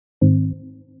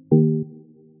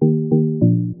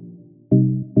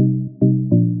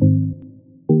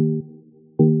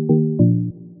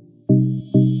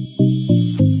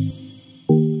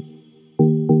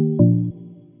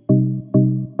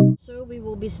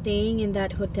staying in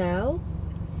that hotel.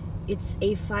 It's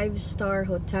a 5-star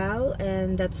hotel,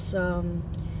 and that's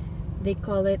they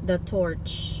call it the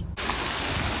Torch.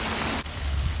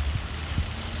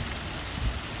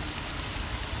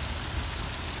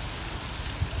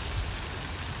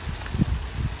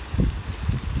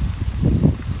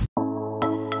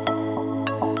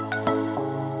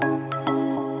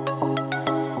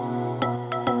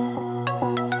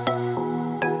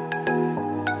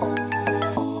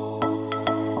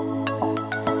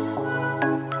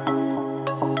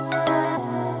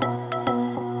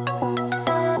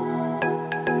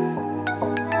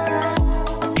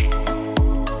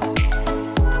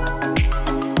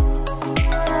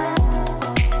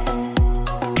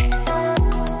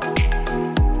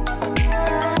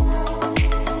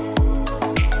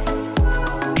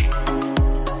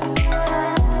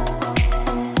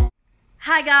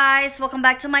 Hi guys, welcome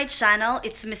back to my channel.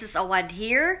 It's Mrs. Awad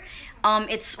here.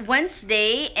 It's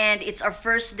Wednesday and it's our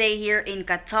first day here in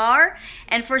Qatar.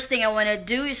 And first thing I want to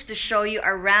do is to show you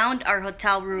around our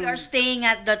hotel room. We are staying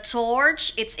at the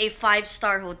Torch. It's a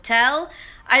 5-star hotel.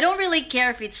 I don't really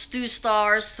care if it's 2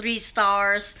 stars, 3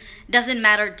 stars. Doesn't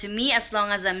matter to me as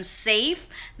long as I'm safe.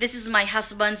 This is my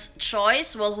husband's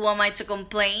choice. Well, who am I to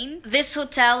complain? This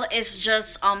hotel is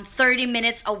just 30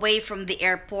 minutes away from the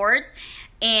airport.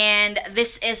 And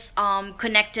this is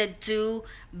connected to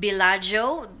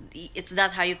Bellagio. It's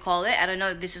that how you call it? I don't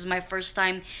know. This is my first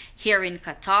time here in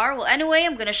Qatar. Well, anyway,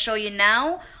 I'm gonna show you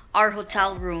now our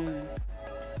hotel room.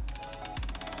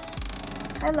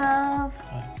 Hi, love.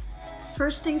 Hi.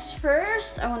 First things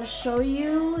first, I want to show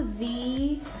you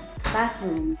the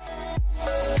bathroom.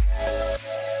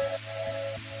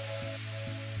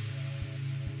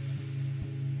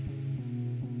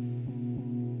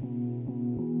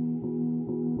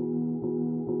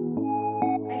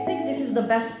 This is the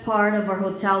best part of our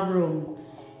hotel room.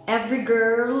 Every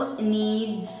girl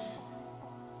needs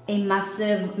a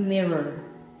massive mirror.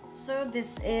 So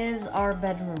this is our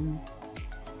bedroom.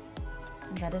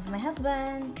 That is my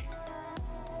husband.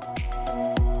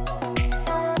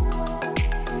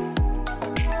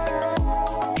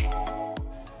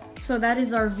 So that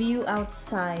is our view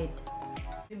outside.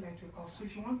 So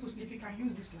if you want to sleep, you can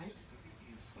use this light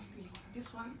for sleep.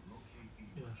 This one.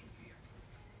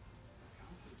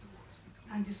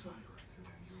 And this one.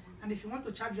 And if you want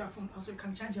to charge your phone, also you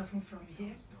can charge your phone from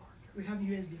here. We have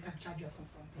USB, you can charge your phone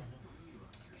from here.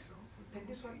 Then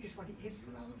this one is for the AC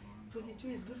now. 22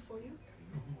 is good for you.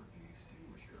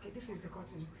 Okay, this is the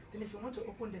curtain. Then if you want to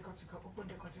open the curtain, you can open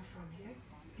the curtain from here.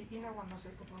 The inner one also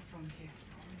open from here.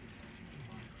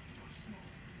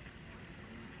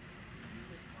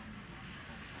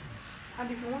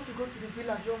 And if you want to go to the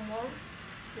Bellagio Mall,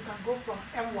 you can go from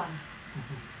M1.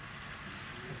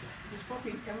 You stop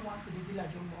in M1 to the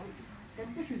Bellagio Mall.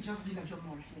 And this is just Bellagio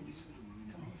Mall here this way.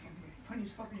 Come on from here. When you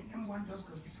stop in M1, just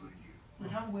go this way. We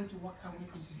have a way to walk away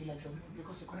to Bellagio Mall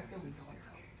because you're connected with the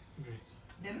hotel. Great.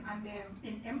 Then and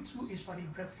in M2 is for the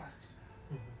breakfast.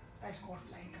 That's called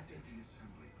flying carpet.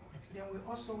 Then we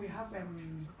have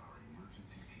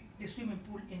the swimming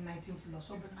pool in 19th floor.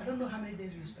 So but I don't know how many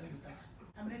days we spend with us.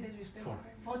 How many days we spend?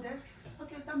 4 days.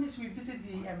 Okay, that means we visit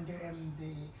the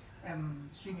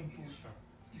swimming pool.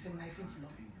 It's a 19th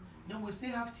floor. Then we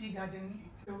still have tea garden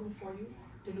room for you.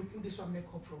 Then you put this one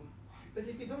makeup room. But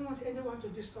if you don't want anyone to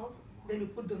disturb, then you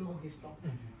put the no disturb.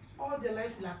 All the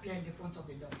lights will appear in the front of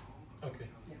the door. Okay.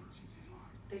 Yeah.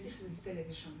 Then this is the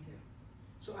television here.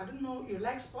 So I don't know, you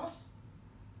like sports?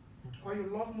 Or you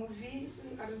love movies?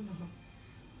 I don't know.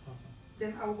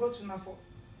 Then I will go to now for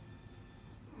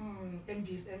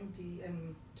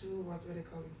MB2, what do they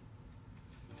call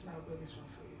it? Now I'll go this one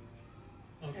for you.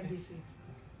 Okay. NBC.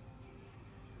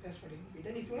 That's for the movie.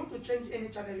 Then if you want to change any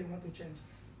channel you want to change,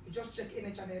 you just check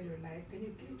any channel you like, then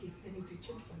you click it, then it will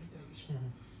change from the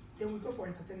television. Then we go for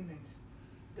entertainment.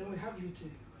 Then we have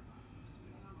YouTube.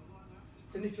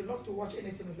 Then if you love to watch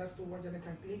anything you love to watch, then you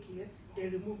can click here,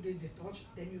 then remove the touch,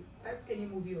 then you type any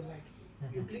movie you like.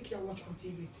 You click your watch on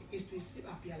TV, it will still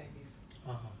appear like this.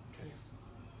 Yes.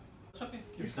 It's okay.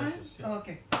 It's fine? Yeah.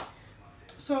 Okay.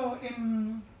 So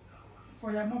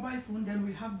for your mobile phone, then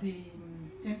we have the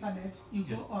internet. You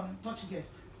go on touch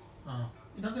guest.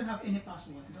 It doesn't have any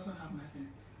password. It doesn't have nothing.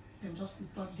 Then just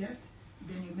put touch guest.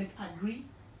 Then you make agree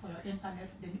for your internet.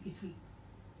 Then it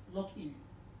will log in.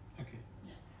 Okay.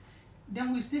 Yeah.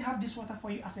 Then we still have this water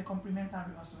for you as a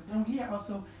complimentary also. Then here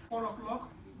also 4 o'clock.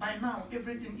 By now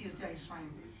everything is there. Is fine.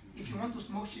 If you want to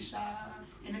smoke shisha,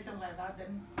 anything like that,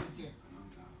 then it's there.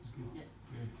 Yeah.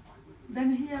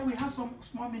 Then here we have some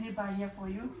small mini bar here for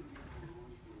you.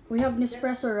 We have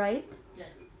Nespresso, right? Yeah.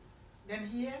 Then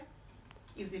here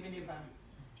is the mini bar.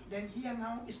 Then here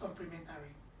now is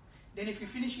complimentary. Then if you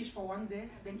finish it for one day,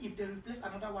 then if they replace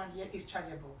another one here, it's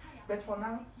chargeable. But for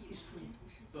now, it's free.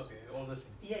 Okay, all the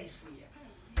things. Yeah, it's free.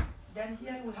 Yeah. Then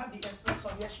here we have the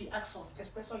espresso. Here she asks of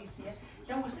espresso is here.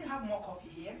 Then we still have more coffee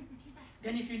here.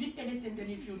 Then if you need anything, then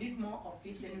if you need more of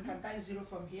it, then you can dial 0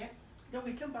 from here. Then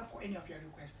we come back for any of your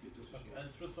requests. Okay,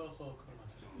 espresso also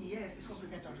complimentary. Yes, it's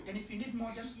complimentary. Then if you need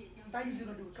more, just dial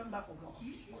 0, they will come back for more of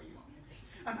it for you.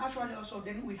 And actually also,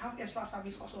 then we have extra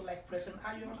service also like pressing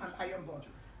iron and iron board.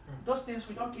 Those things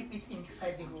we don't keep it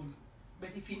inside the room. But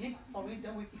if you need for it,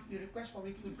 then if you request for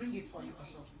it, we bring it for you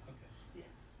also. Okay.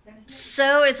 Yeah.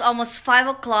 So it's almost 5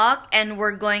 o'clock and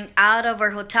we're going out of our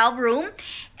hotel room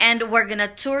and we're gonna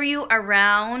tour you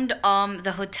around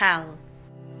the hotel.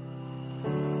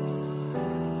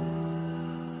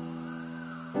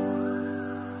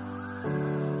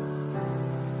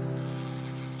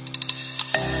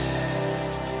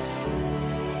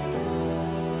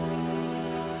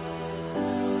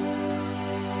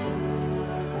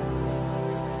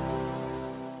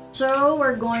 So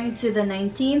we're going to the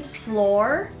 19th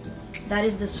floor. That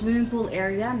is the swimming pool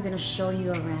area. I'm gonna show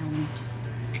you around.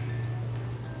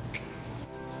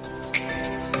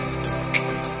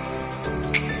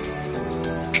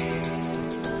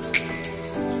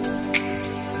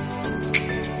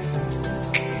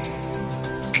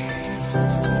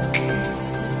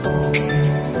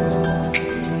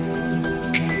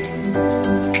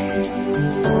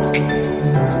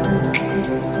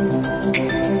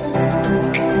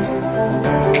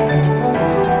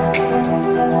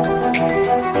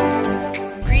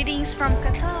 Greetings from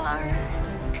Qatar.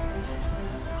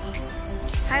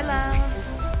 Hi, love.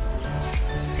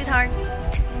 Sweetheart.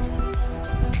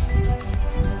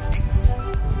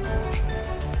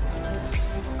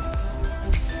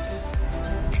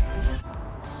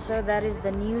 So that is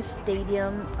the new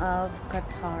stadium of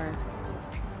Qatar.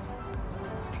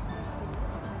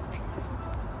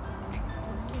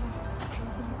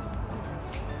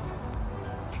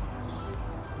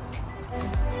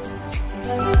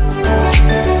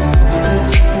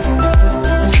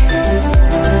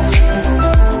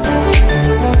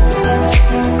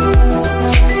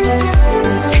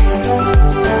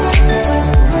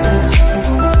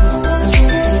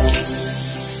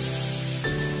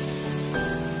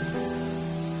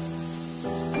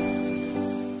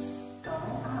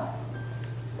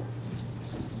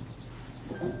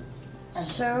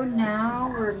 So now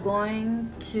we're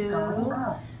going to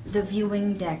the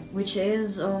viewing deck, which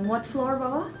is on what floor,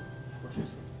 Baba?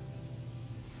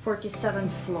 47th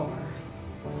floor.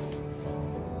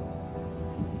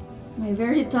 My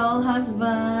very tall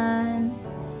husband.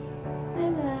 Hi,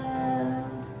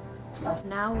 love.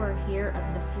 Now we're here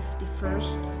at the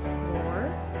 51st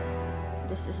floor.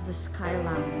 This is the Sky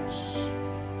Lounge.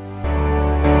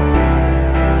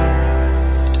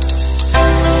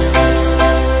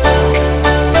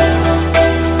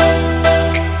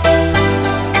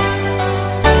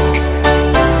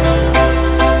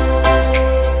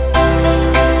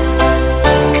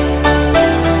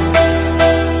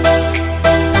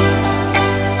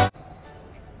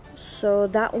 So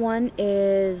that one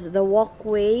is the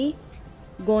walkway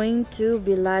going to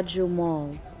Bellagio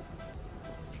Mall.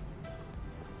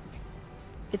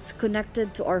 It's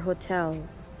connected to our hotel.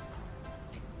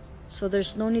 So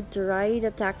there's no need to ride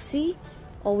a taxi.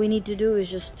 All we need to do is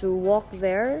just to walk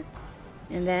there,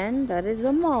 and then that is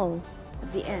the mall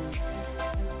at the end.